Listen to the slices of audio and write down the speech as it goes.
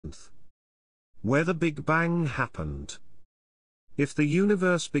Where the Big Bang happened. If the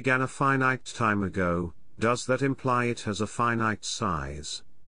universe began a finite time ago, does that imply it has a finite size?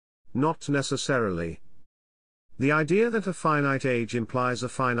 Not necessarily. The idea that a finite age implies a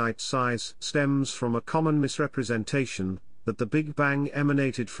finite size stems from a common misrepresentation, that the Big Bang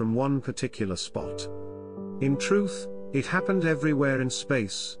emanated from one particular spot. In truth, it happened everywhere in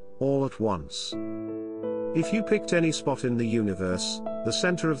space, all at once. If you picked any spot in the universe, the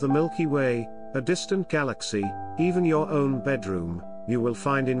center of the Milky Way, a distant galaxy, even your own bedroom, you will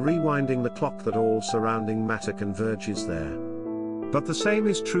find in rewinding the clock that all surrounding matter converges there. But the same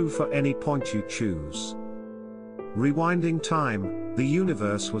is true for any point you choose. Rewinding time, the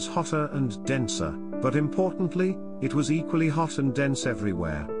universe was hotter and denser, but importantly, it was equally hot and dense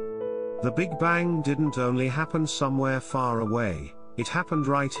everywhere. The Big Bang didn't only happen somewhere far away, it happened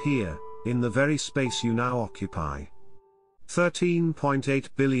right here, in the very space you now occupy. 13.8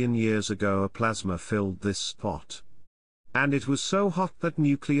 billion years ago a plasma filled this spot. And it was so hot that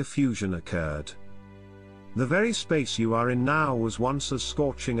nuclear fusion occurred. The very space you are in now was once as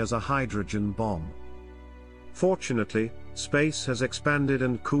scorching as a hydrogen bomb. Fortunately, space has expanded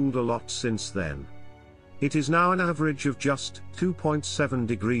and cooled a lot since then. It is now an average of just 2.7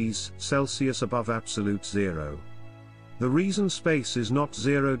 degrees Celsius above absolute zero. The reason space is not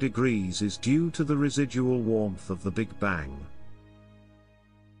 0 degrees is due to the residual warmth of the Big Bang.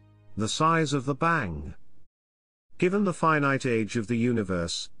 The size of the Bang. Given the finite age of the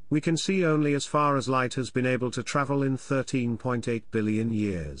universe, we can see only as far as light has been able to travel in 13.8 billion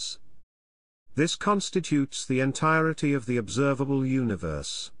years. This constitutes the entirety of the observable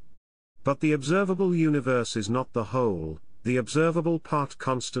universe. But the observable universe is not the whole, the observable part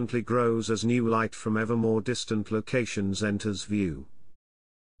constantly grows as new light from ever more distant locations enters view.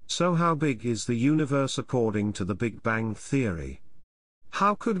 So how big is the universe according to the Big Bang theory?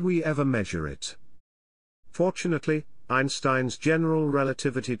 How could we ever measure it? Fortunately, Einstein's general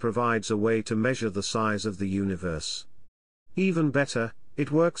relativity provides a way to measure the size of the universe. Even better, it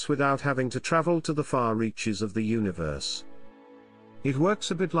works without having to travel to the far reaches of the universe. It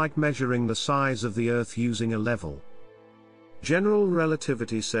works a bit like measuring the size of the Earth using a level. General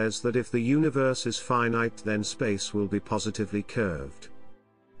relativity says that if the universe is finite then space will be positively curved.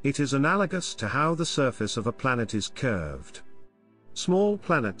 It is analogous to how the surface of a planet is curved. Small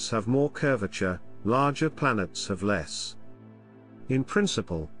planets have more curvature, larger planets have less. In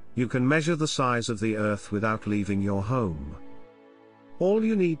principle, you can measure the size of the Earth without leaving your home. All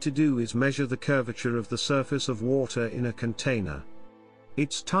you need to do is measure the curvature of the surface of water in a container.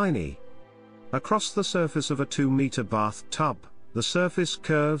 It's tiny. Across the surface of a 2-meter bathtub, the surface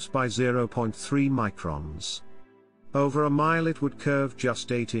curves by 0.3 microns. Over a mile it would curve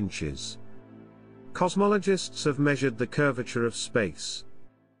just 8 inches. Cosmologists have measured the curvature of space.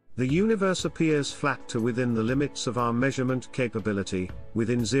 The universe appears flat to within the limits of our measurement capability,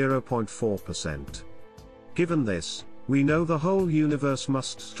 within 0.4%. Given this, we know the whole universe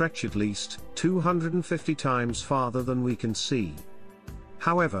must stretch at least 250 times farther than we can see.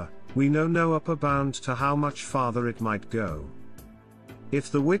 However, we know no upper bound to how much farther it might go.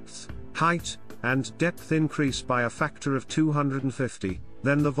 If the width, height, and depth increase by a factor of 250,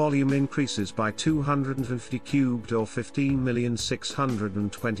 then the volume increases by 250 cubed or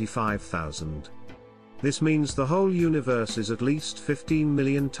 15,625,000. This means the whole universe is at least 15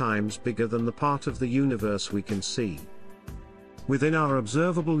 million times bigger than the part of the universe we can see. Within our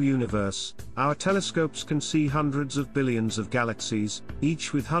observable universe, our telescopes can see hundreds of billions of galaxies,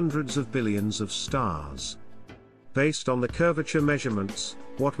 each with hundreds of billions of stars. Based on the curvature measurements,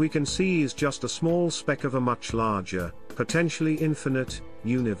 what we can see is just a small speck of a much larger, potentially infinite,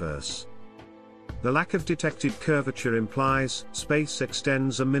 universe. The lack of detected curvature implies space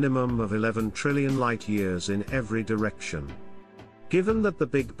extends a minimum of 11 trillion light-years in every direction. Given that the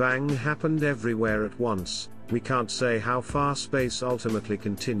Big Bang happened everywhere at once, we can't say how far space ultimately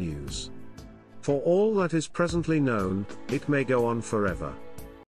continues. For all that is presently known, it may go on forever.